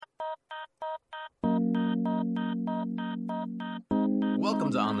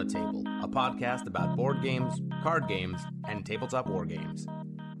Welcome to On the Table, a podcast about board games, card games, and tabletop war games.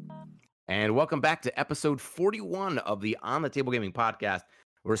 And welcome back to episode 41 of the On the Table Gaming podcast.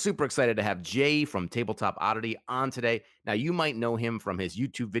 We're super excited to have Jay from Tabletop Oddity on today. Now, you might know him from his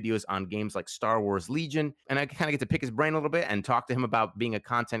YouTube videos on games like Star Wars Legion, and I kind of get to pick his brain a little bit and talk to him about being a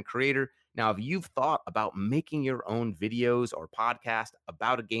content creator. Now, if you've thought about making your own videos or podcast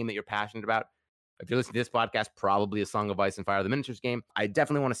about a game that you're passionate about, if you're listening to this podcast, probably A Song of Ice and Fire, the miniatures game, I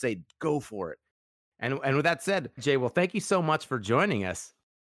definitely want to say go for it. And with that said, Jay, well, thank you so much for joining us.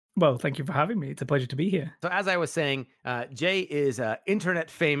 Well, thank you for having me. It's a pleasure to be here. So as I was saying, Jay is internet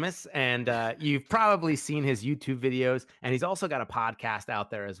famous, and you've probably seen his YouTube videos, and he's also got a podcast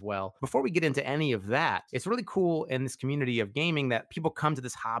out there as well. Before we get into any of that, it's really cool in this community of gaming that people come to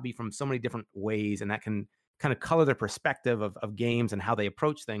this hobby from so many different ways, and that can kind of color their perspective of games and how they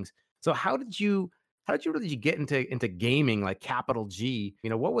approach things. So how did you really get into gaming, like capital G?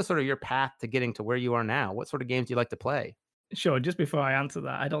 You know, what was sort of your path to getting to where you are now? What sort of games do you like to play? Sure, just before I answer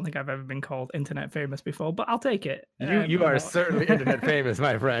that, I don't think I've ever been called internet famous before, but I'll take it. You are certainly internet famous,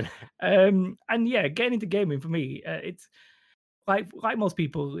 my friend. And yeah, getting into gaming for me, it's like most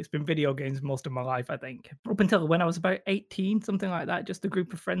people, it's been video games most of my life, I think. Up until when I was about 18, something like that, just a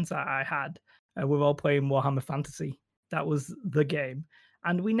group of friends that I had, we were all playing Warhammer Fantasy. That was the game.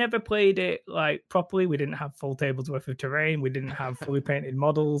 And we never played it like properly. We didn't have full tables worth of terrain. We didn't have fully painted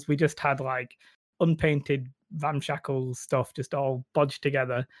models. We just had like unpainted ramshackle stuff, just all bodged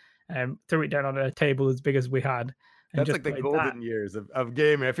together. Threw it down on a table as big as we had. That's like the golden years of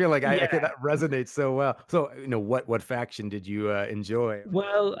gaming. I feel like I think that resonates so well. So, you know, what faction did you enjoy?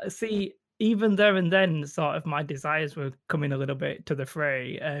 Well, see, even there and then, sort of my desires were coming a little bit to the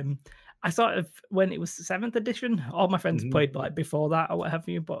fray. I sort of, when it was 7th edition, all my friends played like before that or what have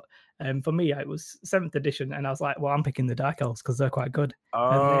you. But for me, it was 7th edition, and I was like, well, I'm picking the Dark Elves because they're quite good.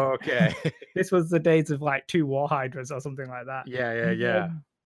 Oh, okay. This was the days of like 2 War Hydras or something like that. Yeah.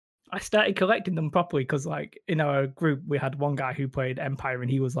 I started collecting them properly because, like, in our group, we had one guy who played Empire,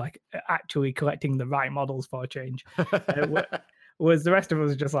 and he was like actually collecting the right models for a change. Whereas the rest of us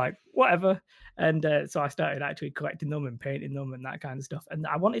was just like, whatever. And so I started actually collecting them and painting them and that kind of stuff. And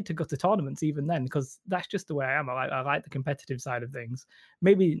I wanted to go to tournaments even then because that's just the way I am. I like the competitive side of things.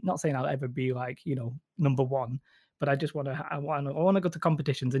 Maybe not saying I'll ever be like, you know, number one, but I just want to go to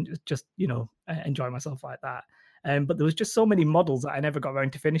competitions and just you know, enjoy myself like that. But there was just so many models that I never got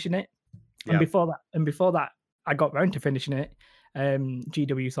around to finishing it. And before that, I got around to finishing it.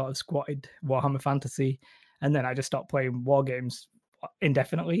 GW sort of squatted Warhammer Fantasy, and then I just stopped playing war games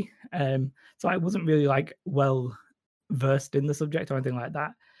indefinitely. So I wasn't really like well versed in the subject or anything like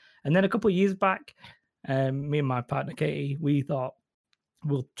that. And then a couple of years back, me and my partner Katie, we thought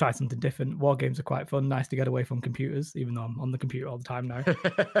we'll try something different. War games are quite fun, nice to get away from computers, even though I'm on the computer all the time now.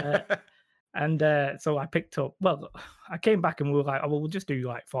 So I picked up, I came back and we were like, oh, well, we'll just do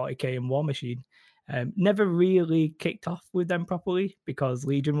like 40k and War Machine. Never really kicked off with them properly because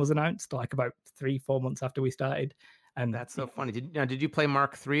Legion was announced like about 3-4 months after we started. And that's so funny. Did you play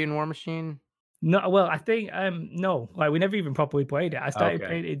Mark III in War Machine? No, well, I think no, like we never even properly played it. I started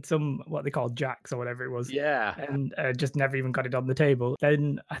painting some what they call jacks or whatever it was. Yeah. And just never even got it on the table.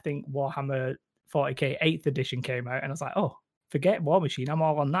 Then I think Warhammer 40k 8th edition came out, and I was like, oh, forget War Machine. I'm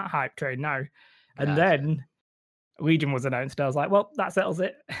all on that hype train now. And then Legion was announced. I was like, well, that settles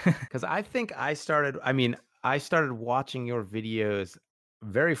it. Because I think I started watching your videos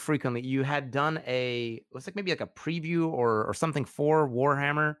very frequently. You had done it was like maybe like a preview or something for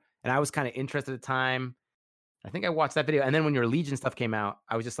Warhammer, and I was kind of interested at the time. I think I watched that video, and then when your Legion stuff came out,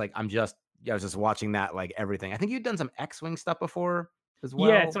 I was just like, I was just watching that like everything. I think you'd done some X-Wing stuff before as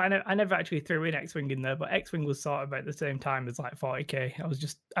well. Yeah, so I never actually threw in X-Wing in there, but X-Wing was sort of about the same time as like 40k.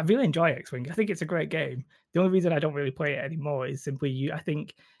 I really enjoy X-Wing. I think it's a great game. The only reason I don't really play it anymore is simply I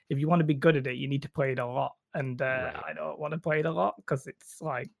think if you want to be good at it, you need to play it a lot. And I don't want to play it a lot because it's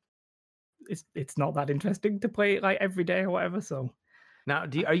like it's not that interesting to play it like every day or whatever. So now,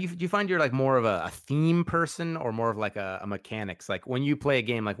 do you find you're like more of a theme person or more of like a mechanics? Like when you play a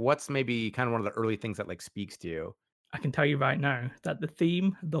game, like what's maybe kind of one of the early things that like speaks to you? I can tell you right now that the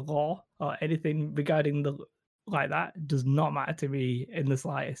theme, the lore, or anything regarding like that does not matter to me in the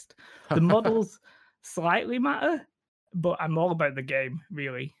slightest. The models slightly matter, but I'm all about the game,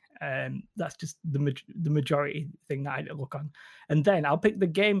 really. That's just the majority thing that I look on. And then I'll pick the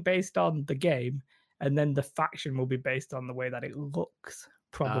game based on the game, and then the faction will be based on the way that it looks,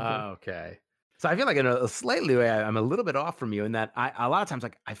 probably. Okay. So I feel like in a slightly way, I'm a little bit off from you in that a lot of times,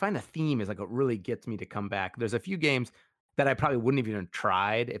 like I find a theme is like what really gets me to come back. There's a few games, that I probably wouldn't have even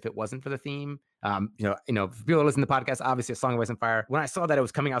tried if it wasn't for the theme. For people who listen to the podcast, obviously, A Song of Ice and Fire. When I saw that it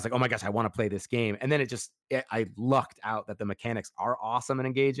was coming, I was like, oh my gosh, I want to play this game. And then I lucked out that the mechanics are awesome and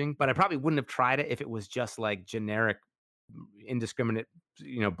engaging. But I probably wouldn't have tried it if it was just like generic, indiscriminate,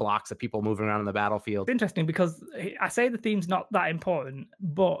 blocks of people moving around on the battlefield. It's interesting because I say the theme's not that important,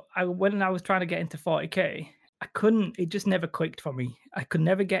 but when I was trying to get into 40k, I couldn't. It just never clicked for me. I could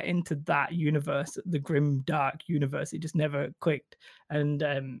never get into that universe, the grim, dark universe. It just never clicked. And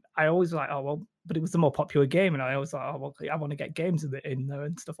I always like, oh well, but it was the more popular game, and I always thought, oh well, I want to get games in there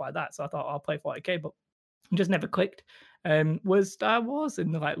and stuff like that. So I thought I'll play 40k, but it just never clicked. Was Star Wars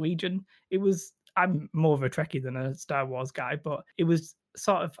in the like Legion? It was. I'm more of a Trekkie than a Star Wars guy, but it was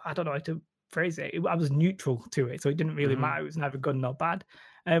sort of, I don't know how to phrase it. I was neutral to it, so it didn't really matter. It was neither good nor bad.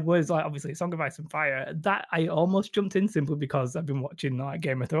 Whereas, like, obviously, Song of Ice and Fire, that I almost jumped in simply because I've been watching like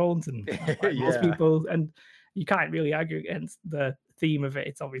Game of Thrones and like, most people, and you can't really argue against the theme of it.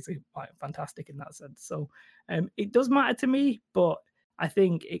 It's obviously like fantastic in that sense. So it does matter to me, but I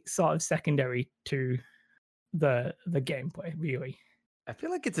think it's sort of secondary to the gameplay, really. I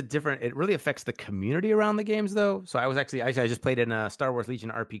feel like it really affects the community around the games, though. So I just played in a Star Wars Legion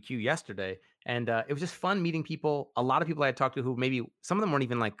RPQ yesterday, and it was just fun meeting people. A lot of people I had talked to who maybe some of them weren't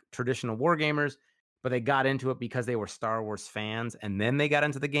even like traditional war gamers, but they got into it because they were Star Wars fans, and then they got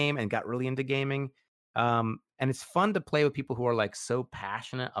into the game and got really into gaming. And it's fun to play with people who are like so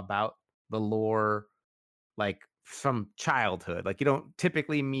passionate about the lore, like from childhood. Like you don't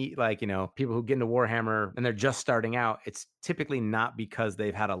typically meet like, people who get into Warhammer and they're just starting out. It's typically not because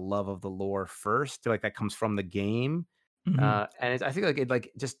they've had a love of the lore first. Like that comes from the game. And I think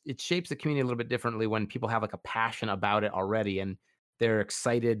like it shapes the community a little bit differently when people have like a passion about it already. And they're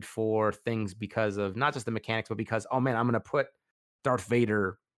excited for things because of not just the mechanics, but because, oh man, I'm going to put Darth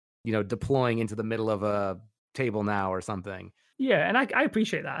Vader, deploying into the middle of a table now or something. Yeah, and I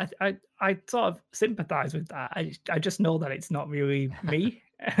appreciate that. I sort of sympathize with that. I just know that it's not really me.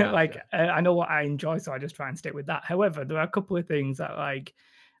 Gotcha. I know what I enjoy, so I just try and stick with that. However, there are a couple of things that like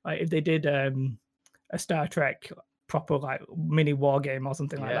if they did a Star Trek proper like mini war game or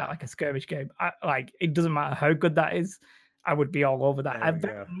something like that, like a skirmish game, it doesn't matter how good that is, I would be all over that. I've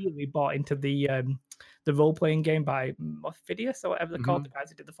really bought into the role-playing game by Ophidius or whatever they're called, the guys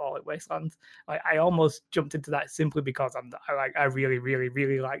who did the Fallout Wastelands. Like I almost jumped into that simply because I really, really,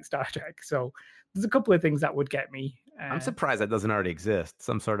 really like Star Trek. So there's a couple of things that would get me. I'm surprised that doesn't already exist.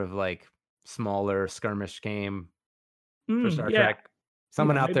 Some sort of like smaller skirmish game for Star Trek.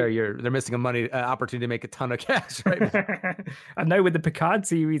 Someone out there, they're missing a opportunity to make a ton of cash right now. I know with the Picard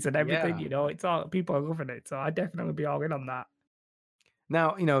series and everything, it's all people are loving it. So I'd definitely be all in on that.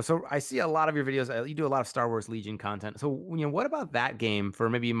 Now, so I see a lot of your videos. You do a lot of Star Wars Legion content. So, what about that game for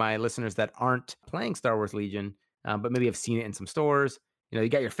maybe my listeners that aren't playing Star Wars Legion, but maybe have seen it in some stores? You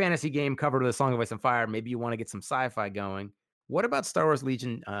got your fantasy game covered with A Song of Ice and Fire. Maybe you want to get some sci-fi going. What about Star Wars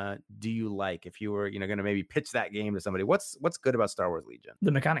Legion do you like? If you were, going to maybe pitch that game to somebody, what's good about Star Wars Legion?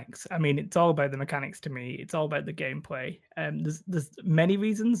 The mechanics. I mean, it's all about the mechanics to me. It's all about the gameplay. There's many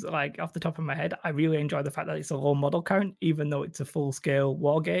reasons. Like off the top of my head, I really enjoy the fact that it's a low model count, even though it's a full scale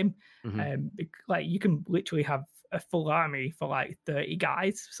war game. Like you can literally have a full army for like 30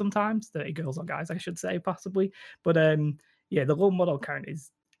 guys, sometimes 30 girls or guys, I should say, possibly. But the low model count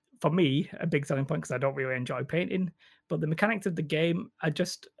is, for me, a big selling point because I don't really enjoy painting. But the mechanics of the game are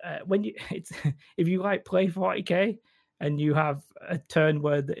just if you like play 40k and you have a turn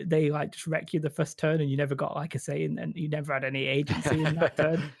where they like just wreck you the first turn and you never got like a say and you never had any agency in that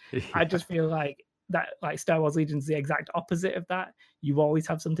turn. I just feel like that like Star Wars Legion is the exact opposite of that. You always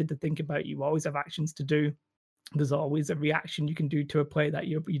have something to think about. You always have actions to do. There's always a reaction you can do to a play that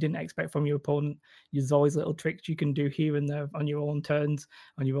you didn't expect from your opponent. There's always little tricks you can do here and there on your own turns,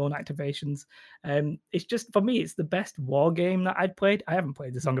 on your own activations. It's just, for me, it's the best war game that I'd played. I haven't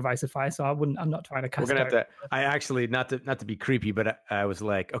played the Song of Ice and Fire, so I'm not trying to cast We're gonna have to. I actually, not to be creepy, but I was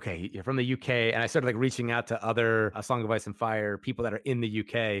like, okay, you're from the UK, and I started like reaching out to other Song of Ice and Fire people that are in the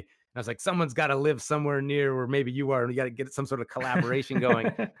UK. And I was like, someone's got to live somewhere near where maybe you are, and you got to get some sort of collaboration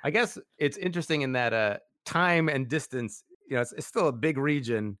going. I guess it's interesting in that time and distance, it's still a big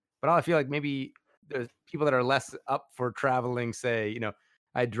region, but I feel like maybe there's people that are less up for traveling. Say,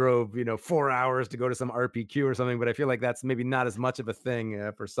 I drove, 4 hours to go to some RPQ or something, but I feel like that's maybe not as much of a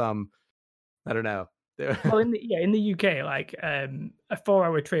thing for some. I don't know. Well, in the UK, like a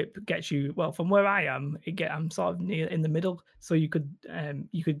 4-hour trip gets you, well, from where I am, I'm sort of near in the middle, so you could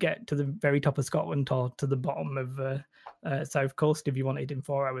get to the very top of Scotland or to the bottom of South Coast if you wanted in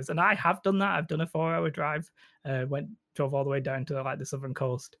 4 hours. And I have done that. I've done a 4-hour drive, drove all the way down to like the southern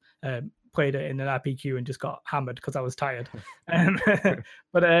coast. played it in an RPQ and just got hammered because I was tired. Um,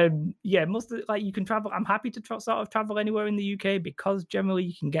 but yeah, most of like you can travel. I'm happy to sort of travel anywhere in the UK because generally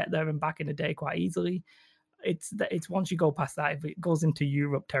you can get there and back in a day quite easily. It's once you go past that, if it goes into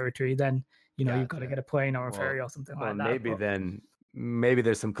Europe territory, then you've got to get a plane or a ferry or something like that. Maybe then maybe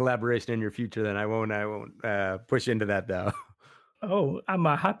there's some collaboration in your future. Then I won't push into that though. Oh, I'm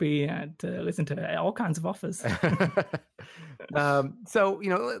happy to listen to all kinds of offers. So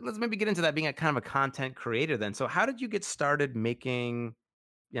let's maybe get into that being a kind of a content creator then. So how did you get started making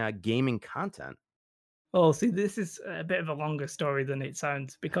gaming content? Oh, see, this is a bit of a longer story than it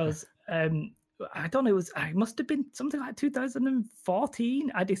sounds because I don't know. I must have been something like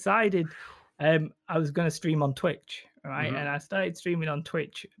 2014. I decided I was going to stream on Twitch, right? And I started streaming on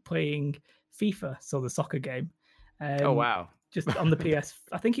Twitch playing FIFA, so the soccer game. Oh wow! Just on the PS.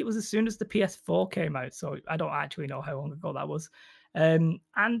 I think it was as soon as the PS4 came out, so I don't actually know how long ago that was. And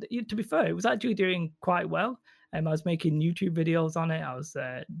to be fair, it was actually doing quite well. I was making YouTube videos on it. I was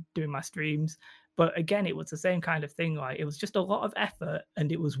doing my streams. But again, it was the same kind of thing. Like it was just a lot of effort,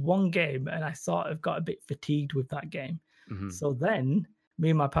 and it was one game, and I sort of got a bit fatigued with that game. So then, me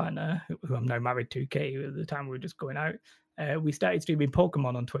and my partner, who I'm now married to, Katie, at the time we were just going out, we started streaming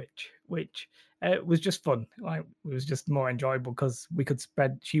Pokemon on Twitch, which was just fun. Like it was just more enjoyable because we could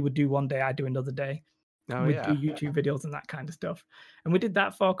spread. She would do one day, I'd do another day. We'd do YouTube videos and that kind of stuff. And we did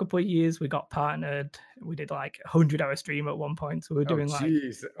that for a couple of years. We got partnered. We did like 100-hour stream at one point. So we were doing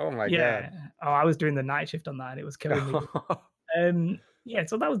oh my God. Oh, I was doing the night shift on that and it was killing me. Yeah,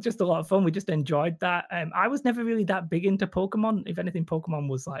 so that was just a lot of fun. We just enjoyed that. I was never really that big into Pokemon. If anything, Pokemon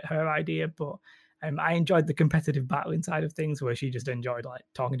was like her idea, but I enjoyed the competitive battling side of things where she just enjoyed like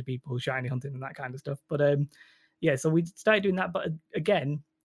talking to people, shiny hunting and that kind of stuff. But yeah, so we started doing that. But again,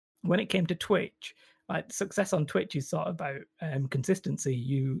 when it came to Twitch, like success on Twitch is sort of about consistency.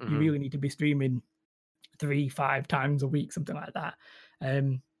 You really need to be streaming 3-5 times a week, something like that.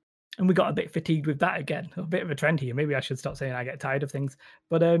 And we got a bit fatigued with that again. A bit of a trend here. Maybe I should stop saying I get tired of things.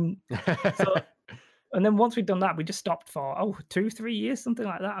 But so, and then once we'd done that, we just stopped for 2-3 years, something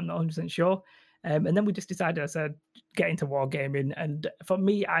like that. I'm not 100% sure. And then we just decided, I said, get into wargaming. And for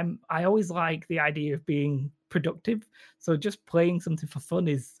me, I always like the idea of being productive. So just playing something for fun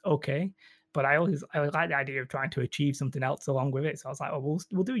is okay. But I like the idea of trying to achieve something else along with it. So I was like,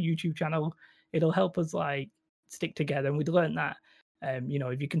 we'll do a YouTube channel. It'll help us like stick together. And we'd learned that,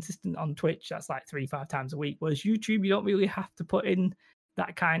 if you're consistent on Twitch, that's like 3-5 times a week. Whereas YouTube, you don't really have to put in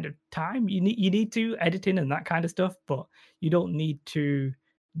that kind of time. You need to editing and that kind of stuff, but you don't need to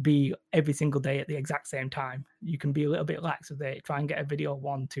be every single day at the exact same time. You can be a little bit lax with it. Try and get a video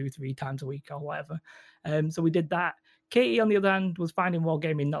 1, 2, 3 times a week or whatever. So we did that. Katie, on the other hand, was finding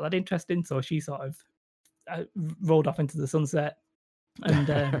wargaming not that interesting, so she sort of rolled off into the sunset.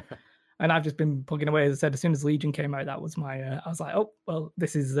 And and I've just been plugging away. As I said, as soon as Legion came out, that was my. I was like, oh well,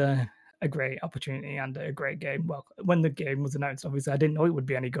 this is a great opportunity and a great game. Well, when the game was announced, obviously I didn't know it would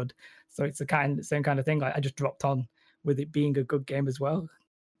be any good. So it's the same kind of thing. Like I just dropped on with it being a good game as well.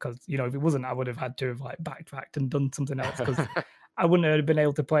 Because if it wasn't, I would have had to have like backtracked and done something else. Because I wouldn't have been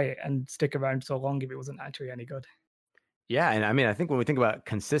able to play it and stick around so long if it wasn't actually any good. Yeah, and I mean, I think when we think about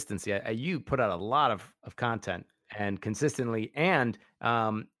consistency, you put out a lot of content and consistently, and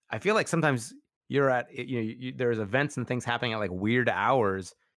I feel like sometimes you're at there's events and things happening at like weird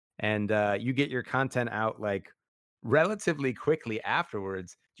hours, and you get your content out like relatively quickly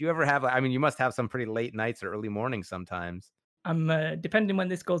afterwards. Do you ever have? I mean, you must have some pretty late nights or early mornings sometimes. Depending when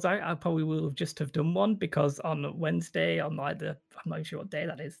this goes out, I probably will have just have done one because on Wednesday, on like I'm not even sure what day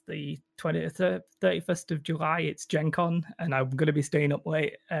that is, the 31st of July, it's Gen Con, and I'm going to be staying up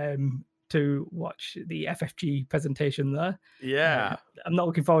late to watch the FFG presentation there. Yeah. I'm not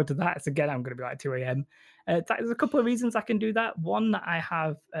looking forward to that. So again, I'm going to be like 2 a.m. There's a couple of reasons I can do that. One, I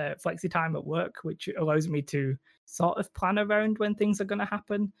have flexi time at work, which allows me to sort of plan around when things are going to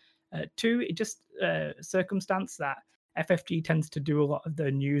happen. Two, it just circumstance that FFG tends to do a lot of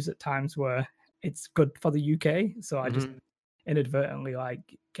the news at times where it's good for the UK. So I just inadvertently like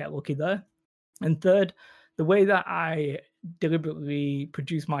get lucky there. And third, the way that I deliberately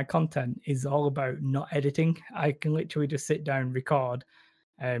produce my content is all about not editing. I can literally just sit down, record,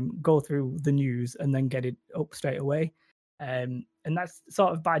 go through the news and then get it up straight away. And that's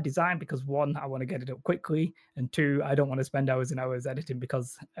sort of by design because one, I want to get it up quickly. And two, I don't want to spend hours and hours editing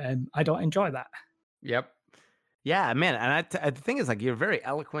because I don't enjoy that. Yep. Yeah, man. And the thing is, like, you're very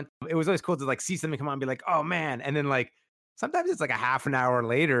eloquent. It was always cool to like see something come on and be like, oh man. And then like sometimes it's like a half an hour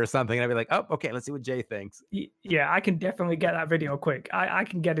later or something, and I'd be like, oh, okay, let's see what Jay thinks. Yeah, I can definitely get that video quick. I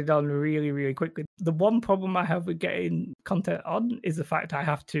can get it on really, really quickly. The one problem I have with getting content on is the fact I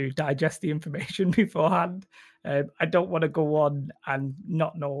have to digest the information beforehand. I don't want to go on and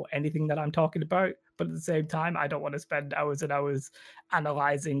not know anything that I'm talking about, but at the same time, I don't want to spend hours and hours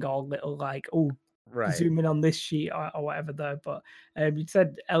analyzing all little like, oh, Right. zoom in on this sheet or whatever there. But you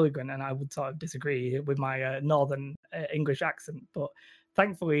said elegant, and I would sort of disagree with my northern English accent. But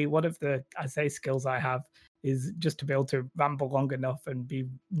thankfully, one of the I say skills I have is just to be able to ramble long enough and be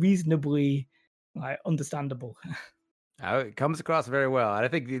reasonably like understandable. It comes across very well. And I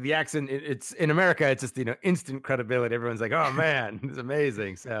think the accent, it's in America, it's just, instant credibility. Everyone's like, oh man, it's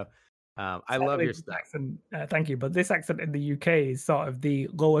amazing. So I love Sadly, your this stuff. accent, thank you, but this accent in the UK is sort of the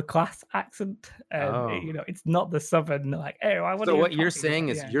lower class accent. Oh. It's not the southern like, hey, I want So to what you're talking. It's saying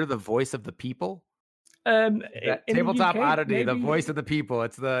like, is yeah. you're the voice of the people? That In the tabletop UK, oddity, the voice maybe. of the people.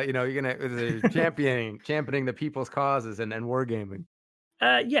 It's you're gonna championing the people's causes and wargaming.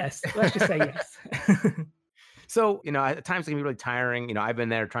 Yes, let's just say yes. So, at times it can be really tiring. I've been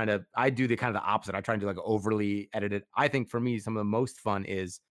there I do the kind of the opposite. I try and do like overly edited. I think for me, some of the most fun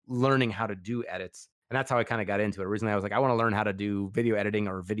is learning how to do edits. And that's how I kind of got into it. Originally, I was like, I want to learn how to do video editing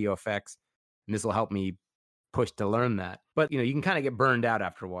or video effects. And this will help me push to learn that. But, you can kind of get burned out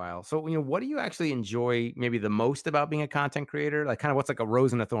after a while. So, what do you actually enjoy maybe the most about being a content creator? Like kind of what's like a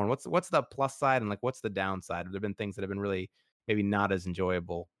rose and a thorn? What's the plus side and like what's the downside? Have there been things that have been really maybe not as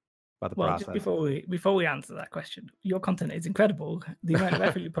enjoyable about the Well, just process? before we answer that question, your content is incredible. The amount of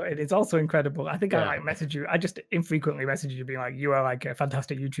effort you put in is also incredible. I think I Yeah. like message you. I just infrequently message you, being like, "You are like a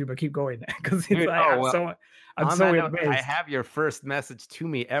fantastic YouTuber. Keep going." Because it's Dude, like oh, well, I'm on so that note, I amazed. have your first message to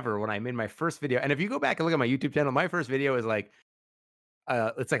me ever when I made my first video. And if you go back and look at my YouTube channel, my first video is like,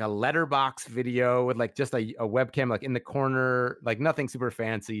 it's like a letterbox video with like just a webcam like in the corner, like nothing super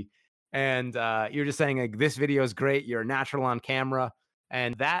fancy. And you're just saying like this video is great. You're natural on camera.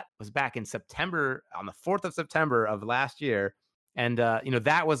 And that was back in September, on the 4th of September of last year. And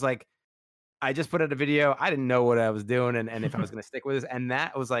that was like I just put out a video. I didn't know what I was doing and if I was gonna stick with this. And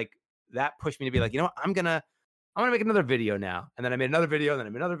that was like that pushed me to be like, what, I'm gonna make another video now. And then I made another video, and then I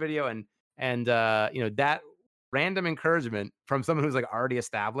made another video, and that random encouragement from someone who's like already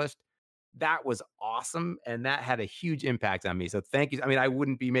established, that was awesome. And that had a huge impact on me. So thank you. I mean, I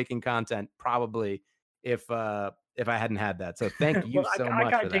wouldn't be making content probably if I hadn't had that. So thank you Well, so I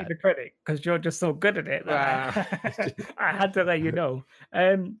much can't for take that. the credit because you're just so good at it that I had to let you know.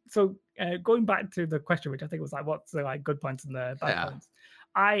 So going back to the question, which I think was like, what's the like good points and the bad Yeah. points?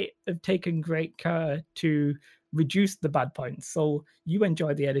 I have taken great care to reduce the bad points. So you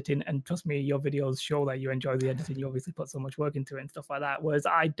enjoy the editing, and trust me, your videos show that you enjoy the editing. You obviously put so much work into it and stuff like that. Whereas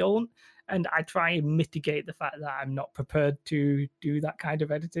I don't, and I try and mitigate the fact that I'm not prepared to do that kind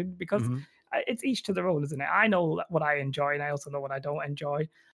of editing because Mhm. it's each to their own, isn't it? I know what I enjoy, and I also know what I don't enjoy.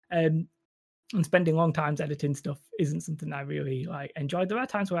 Um, and spending long times editing stuff isn't something I really like enjoy. There are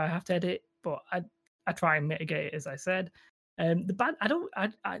times where I have to edit, but I try and mitigate it, as I said. The bad, I don't,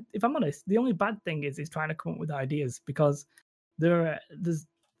 if I'm honest, the only bad thing is trying to come up with ideas because there's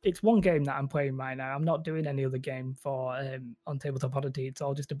it's one game that I'm playing right now. I'm not doing any other game for on Tabletop Oddity. It's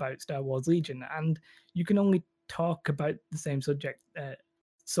all just about Star Wars Legion, and you can only talk about the same subject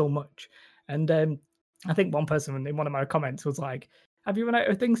so much. And I think one person in one of my comments was like, "Have you run out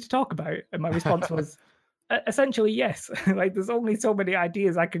of things to talk about?" And my response was, essentially, yes. Like, there's only so many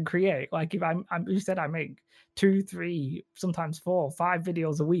ideas I can create. Like, if you said I make 2, 3, sometimes 4, 5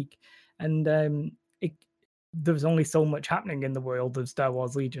 videos a week, and it, there's only so much happening in the world of Star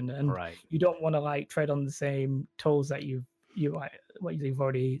Wars Legion, and Right. you don't want to like tread on the same toes that you like what you've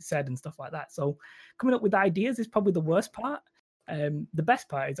already said and stuff like that. So coming up with ideas is probably the worst part. The best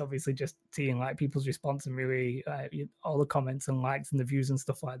part is obviously just seeing like people's response and really all the comments and likes and the views and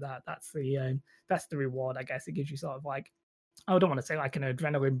stuff like that. That's the reward, I guess. It gives you sort of like, I don't want to say like an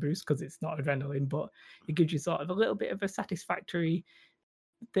adrenaline boost because it's not adrenaline, but it gives you sort of a little bit of a satisfactory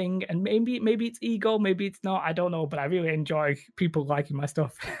thing. And maybe it's ego, maybe it's not. I don't know, but I really enjoy people liking my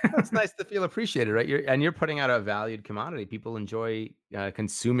stuff. It's nice to feel appreciated, right? You're putting out a valued commodity. People enjoy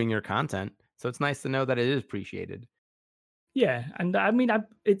consuming your content, so it's nice to know that it is appreciated. Yeah, and I mean,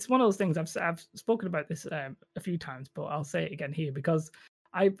 it's one of those things I've spoken about this a few times, but I'll say it again here because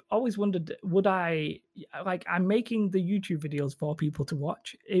I've always wondered, would I like I'm making the YouTube videos for people to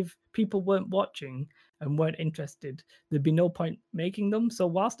watch. If people weren't watching and weren't interested, there'd be no point making them. So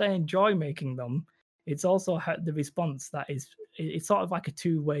whilst I enjoy making them, it's also the response that is it's sort of like a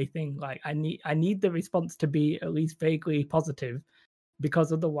two-way thing. Like I need the response to be at least vaguely positive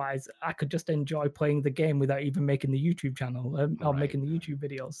because otherwise I could just enjoy playing the game without even making the YouTube channel or Right. making the YouTube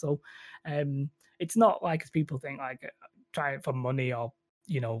videos. So it's not like as people think, like try it for money or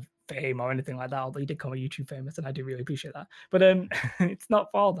fame or anything like that. Although you did call me YouTube famous, and I do really appreciate that. But it's not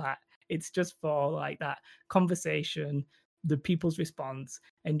for that. It's just for like that conversation, the people's response,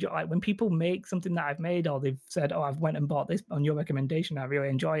 and like when people make something that I've made, or they've said, "Oh, I've went and bought this on your recommendation. I really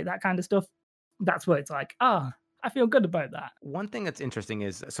enjoy it." That kind of stuff. That's where it's like, I feel good about that. One thing that's interesting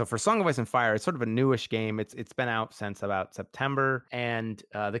is so for Song of Ice and Fire, it's sort of a newish game. It's been out since about September, and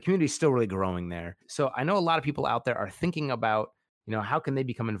the community's still really growing there. So I know a lot of people out there are thinking about, how can they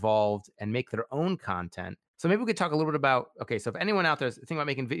become involved and make their own content. So maybe we could talk a little bit about, okay, so if anyone out there is thinking about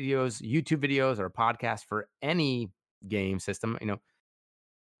making videos, YouTube videos, or a podcast for any game system,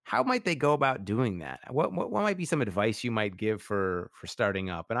 how might they go about doing that? What might be some advice you might give for starting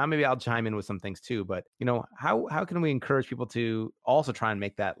up? And maybe I'll chime in with some things too. But how can we encourage people to also try and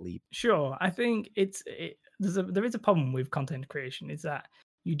make that leap? Sure, I think there is a problem with content creation is that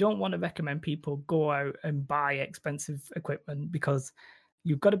you don't want to recommend people go out and buy expensive equipment because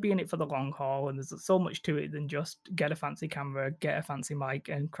you've got to be in it for the long haul, and there's so much to it than just get a fancy camera, get a fancy mic,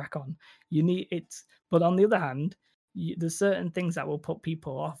 and crack on. You need it, but on the other hand, there's certain things that will put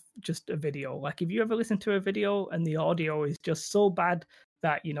people off just a video. Like if you ever listen to a video and the audio is just so bad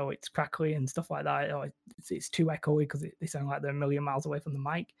that it's crackly and stuff like that, or it's too echoey because they sound like they're a million miles away from the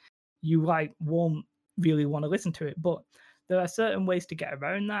mic, you like won't really want to listen to it. But there are certain ways to get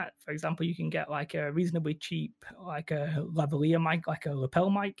around that. For example, you can get like a reasonably cheap, like a lavalier mic, like a lapel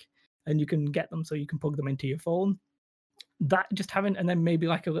mic, and you can get them so you can plug them into your phone. That just having, and then maybe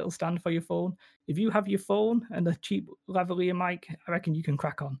like a little stand for your phone. If you have your phone and a cheap lavalier mic, I reckon you can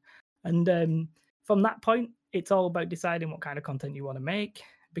crack on. And from that point, it's all about deciding what kind of content you want to make,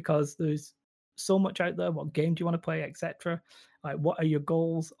 because there's so much out there. What game do you want to play, etc. Like, what are your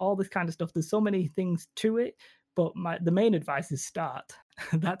goals? All this kind of stuff. There's so many things to it. But the main advice is start.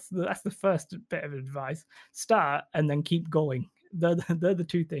 That's the first bit of advice. Start and then keep going. They're the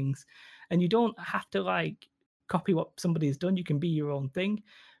two things, and you don't have to like copy what somebody's done. You can be your own thing,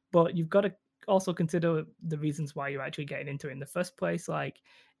 but you've got to also consider the reasons why you're actually getting into it in the first place. Like,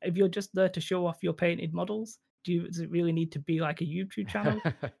 if you're just there to show off your painted models, does it really need to be like a YouTube channel?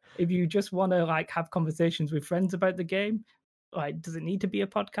 If you just want to like have conversations with friends about the game, like, does it need to be a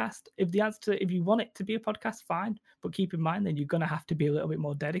podcast? If you want it to be a podcast, fine, but keep in mind then you're gonna have to be a little bit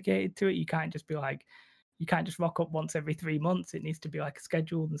more dedicated to it. You can't just rock up once every 3 months. It needs to be like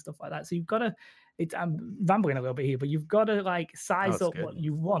scheduled and stuff like that. So you've got to. I'm rambling a little bit here, but you've got to like size up what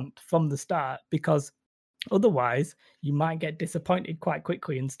you want from the start, because otherwise you might get disappointed quite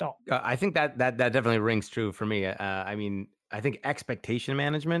quickly and stop. I think that definitely rings true for me. I mean, I think expectation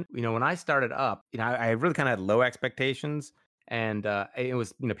management. When I started up, I really kind of had low expectations, and it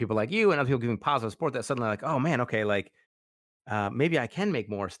was people like you and other people giving positive support that suddenly like, oh man, okay, like maybe I can make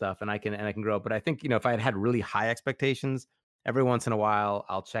more stuff and I can grow. But I think if I had really high expectations, every once in a while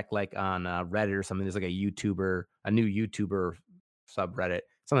I'll check like on Reddit or something. There's like a new YouTuber subreddit.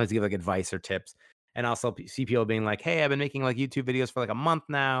 Sometimes they give like advice or tips, and also see people being like, "Hey, I've been making like YouTube videos for like a month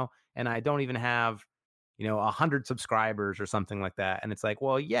now, and I don't even have 100 subscribers or something like that." And it's like,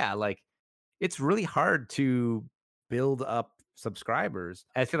 well, yeah, like it's really hard to build up subscribers.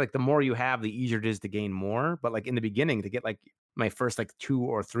 I feel like the more you have, the easier it is to gain more. But like in the beginning, to get like my first like 2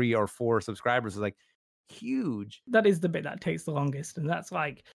 or 3 or 4 subscribers is like huge. That is the bit that takes the longest, and that's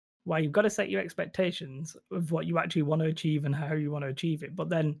like why you've got to set your expectations of what you actually want to achieve and how you want to achieve it. But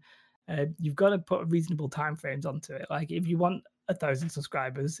then you've got to put reasonable timeframes onto it. Like if you want 1,000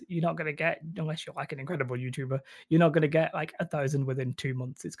 subscribers, you're not going to get, unless you're like an incredible YouTuber, you're not going to get like 1,000 within 2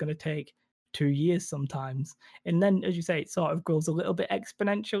 months. It's going to take 2 years sometimes. And then, as you say, it sort of grows a little bit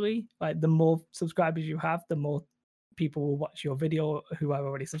exponentially. Like the more subscribers you have, the more people will watch your video who are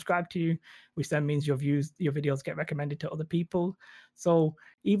already subscribed to you, which then means your videos get recommended to other people. So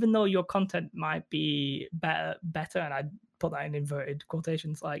even though your content might be better, and I put that in inverted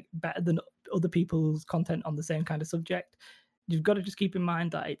quotations, like better than other people's content on the same kind of subject, you've got to just keep in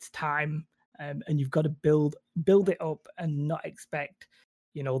mind that it's time, and you've got to build it up and not expect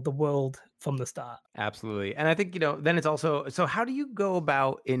the world from the start. Absolutely. And I think, then it's also, so how do you go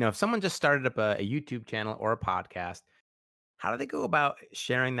about, if someone just started up a YouTube channel or a podcast, how do they go about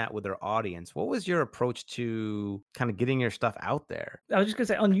sharing that with their audience? What was your approach to kind of getting your stuff out there? I was just going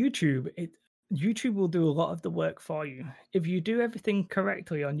to say, on YouTube, YouTube will do a lot of the work for you. If you do everything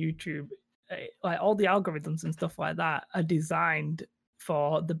correctly on YouTube, like all the algorithms and stuff like that are designed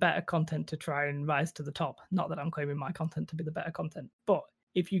for the better content to try and rise to the top. Not that I'm claiming my content to be the better content, but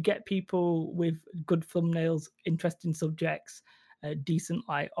if you get people with good thumbnails, interesting subjects, decent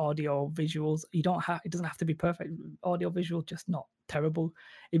like audio visuals. It doesn't have to be perfect audio visual, just not terrible.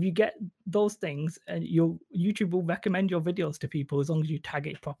 If you get those things, and YouTube will recommend your videos to people as long as you tag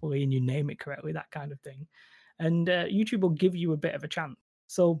it properly and you name it correctly, that kind of thing. And YouTube will give you a bit of a chance.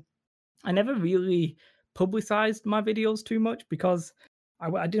 So I never really publicized my videos too much because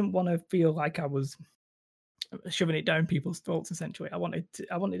I didn't want to feel like I was shoving it down people's throats. Essentially, I wanted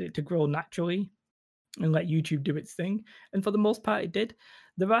it to grow naturally and let YouTube do its thing. And for the most part, it did.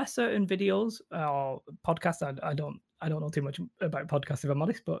 There are certain videos or podcasts. I don't know too much about podcasts, if I'm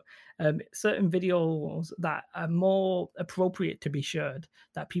honest, but certain videos that are more appropriate to be shared,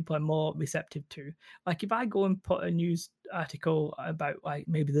 that people are more receptive to. Like if I go and put a news article about like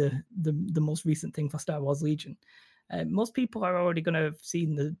maybe the most recent thing for Star Wars Legion, most people are already going to have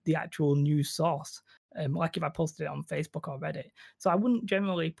seen the actual news source. Like if I posted it on Facebook or Reddit. So I wouldn't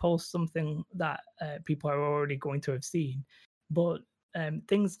generally post something that people are already going to have seen. But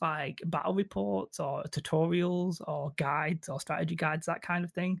things like battle reports or tutorials or guides or strategy guides, that kind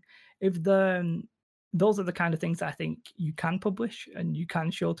of thing, if those are the kind of things that I think you can publish and you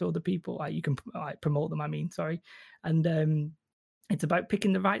can show to other people, like you can like promote them, and it's about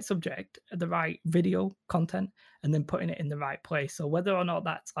picking the right subject, the right video content, and then putting it in the right place. So whether or not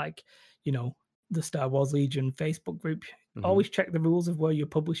that's like, the Star Wars Legion Facebook group, always check the rules of where you're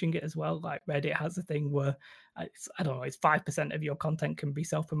publishing it as well. Like Reddit has a thing where I don't know, it's 5% of your content can be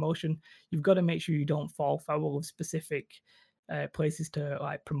self-promotion. You've got to make sure you don't fall foul of specific places to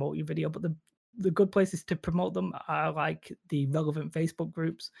like promote your video. But the good places to promote them are like the relevant Facebook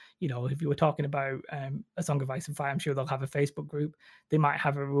groups. If you were talking about A Song of Ice and Fire, I'm sure they'll have a Facebook group. They might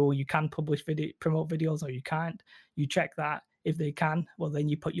have a rule you can promote videos or you can't. You check that. If they can, well, then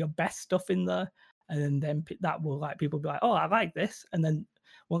you put your best stuff in there, and then that will like people be like, oh, I like this. And then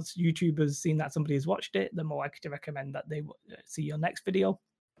once YouTube has seen that somebody has watched it, they're more likely to recommend that they see your next video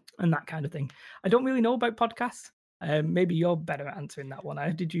and that kind of thing. I don't really know about podcasts. Maybe you're better at answering that one. How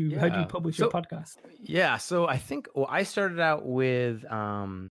did you publish your podcast? Yeah, so I think I started out with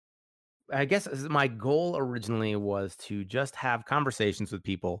I guess my goal originally was to just have conversations with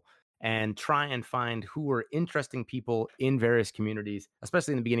people and try and find who were interesting people in various communities,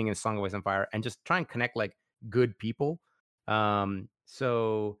 especially in the beginning of Song of Ice and Fire, and just try and connect like good people.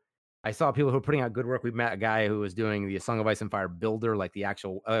 So I saw people who were putting out good work. We met a guy who was doing the Song of Ice and Fire builder, like the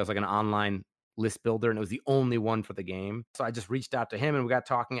actual, it was like an online list builder, and it was the only one for the game. So I just reached out to him and we got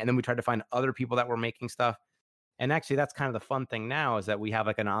talking, and then we tried to find other people that were making stuff. And actually, that's kind of the fun thing now is that we have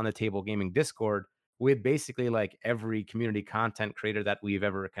like an on the table gaming Discord with basically like every community content creator that we've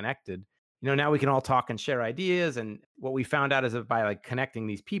ever connected. Now we can all talk and share ideas. And what we found out is that by like connecting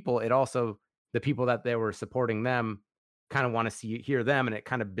these people, it also, the people that they were supporting them kind of want to hear them. And it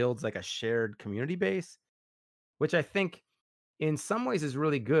kind of builds like a shared community base, which I think in some ways is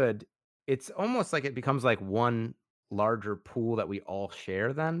really good. It's almost like it becomes like one larger pool that we all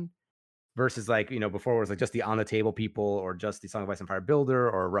share then. Versus like, before it was like just the on the table people or just the Song of Ice and Fire builder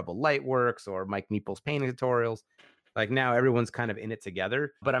or Rebel Lightworks or Mike Meeple's painting tutorials. Like now everyone's kind of in it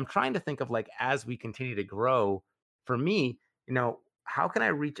together. But I'm trying to think of like, as we continue to grow, for me, how can I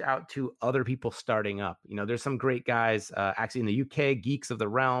reach out to other people starting up? There's some great guys actually in the UK, Geeks of the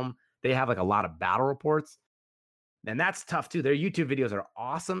Realm. They have like a lot of battle reports. And that's tough too. Their YouTube videos are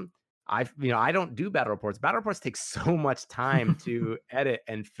awesome. I don't do battle reports. Battle reports take so much time to edit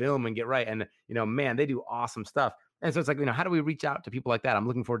and film and get right. And, man, they do awesome stuff. And so it's like, how do we reach out to people like that? I'm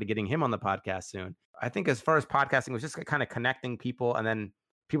looking forward to getting him on the podcast soon. I think as far as podcasting, it was just kind of connecting people, and then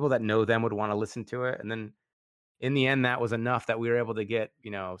people that know them would want to listen to it. And then in the end, that was enough that we were able to get,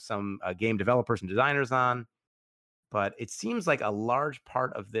 some game developers and designers on. But it seems like a large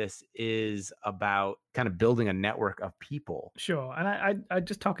part of this is about kind of building a network of people. Sure. And I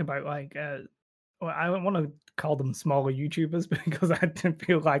just talk about like, well, I don't want to call them smaller YouTubers because I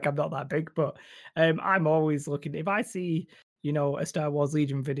feel like I'm not that big, but I'm always looking. If I see, a Star Wars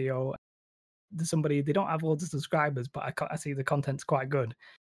Legion video, they don't have loads of subscribers, but I see the content's quite good.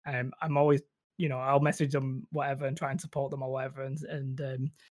 I'm always, I'll message them, whatever, and try and support them or whatever.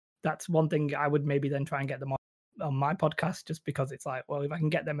 And that's one thing I would maybe then try and get them on my podcast, just because it's like, well, if I can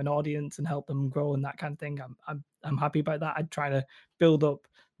get them an audience and help them grow and that kind of thing, I'm happy about that. I'd try to build up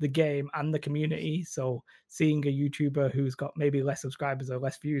the game and the community. So seeing a YouTuber who's got maybe less subscribers or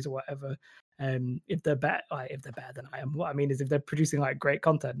less views or whatever, if they're better than I am, what I mean is if they're producing like great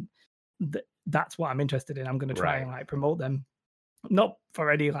content, that's what I'm interested in. I'm going to try and like promote them, not for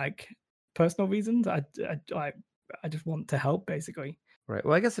any like personal reasons. I just want to help, basically. Right.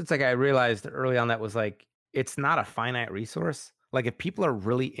 Well, I guess it's like I realized early on that was like, it's not a finite resource. Like if people are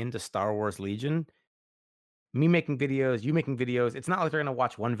really into Star Wars Legion, me making videos, you making videos. It's not like they're gonna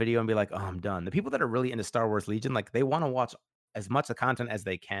watch one video and be like, "Oh, I'm done." The people that are really into Star Wars Legion, like they want to watch as much of the content as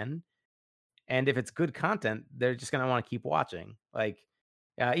they can. And if it's good content, they're just gonna want to keep watching. Like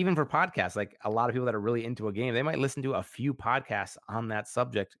even for podcasts, like a lot of people that are really into a game, they might listen to a few podcasts on that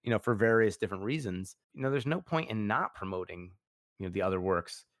subject, for various different reasons. There's no point in not promoting, the other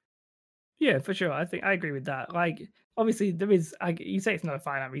works. Yeah, for sure. I think I agree with that. Like, obviously, there is. You say it's not a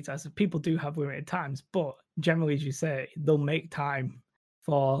finite resource. People do have limited times, but generally, as you say, they'll make time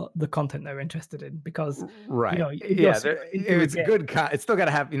for the content they're interested in because Right. if you're Yeah. super If into a it's game. good, it's still got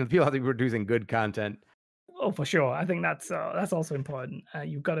to have, people have to be producing good content. Oh, for sure. I think that's also important.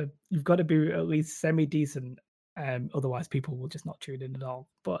 You've got to be at least semi decent. Otherwise, people will just not tune in at all.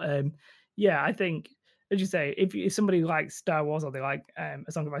 But yeah, I think as you say, if somebody likes Star Wars or they like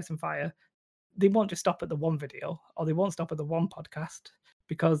A Song of Ice and Fire, they won't just stop at the one video or they won't stop at the one podcast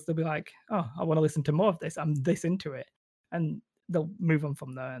because they'll be like, oh, I want to listen to more of this. I'm this into it. And they'll move on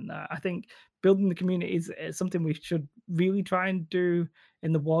from there. And I think building the community is something we should really try and do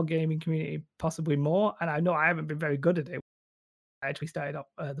in the wargaming community, possibly more. And I know I haven't been very good at it. I actually started up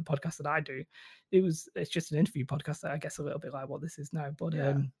the podcast that I do. It's just an interview podcast that I guess a little bit like what this is now. But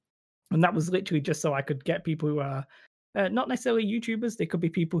Yeah. and that was literally just so I could get people who are not necessarily YouTubers. They could be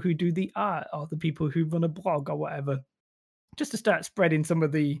people who do the art or the people who run a blog or whatever, just to start spreading some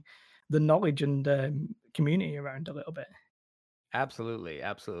of the knowledge and community around a little bit. Absolutely,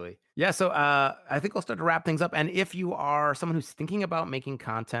 absolutely. Yeah, so I think we'll start to wrap things up. And if you are someone who's thinking about making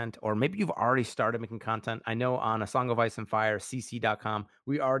content, or maybe you've already started making content, I know on A Song of Ice and Fire, cc.com,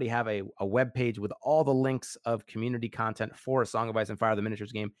 we already have a web page with all the links of community content for A Song of Ice and Fire, the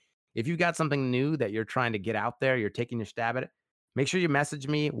miniatures game. If you've got something new that you're trying to get out there, you're taking your stab at it, make sure you message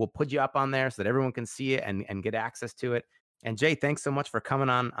me. We'll put you up on there so that everyone can see it and get access to it. And Jay, thanks so much for coming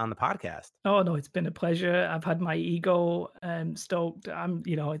on the podcast. Oh no, it's been a pleasure. I've had my ego stoked.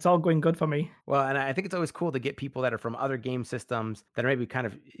 It's all going good for me. Well, and I think it's always cool to get people that are from other game systems that are maybe kind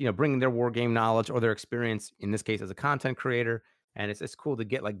of, bringing their war game knowledge or their experience, in this case, as a content creator. And it's cool to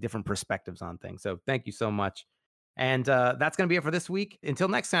get like different perspectives on things. So thank you so much. And that's going to be it for this week. Until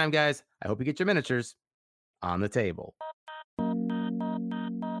next time, guys, I hope you get your miniatures on the table.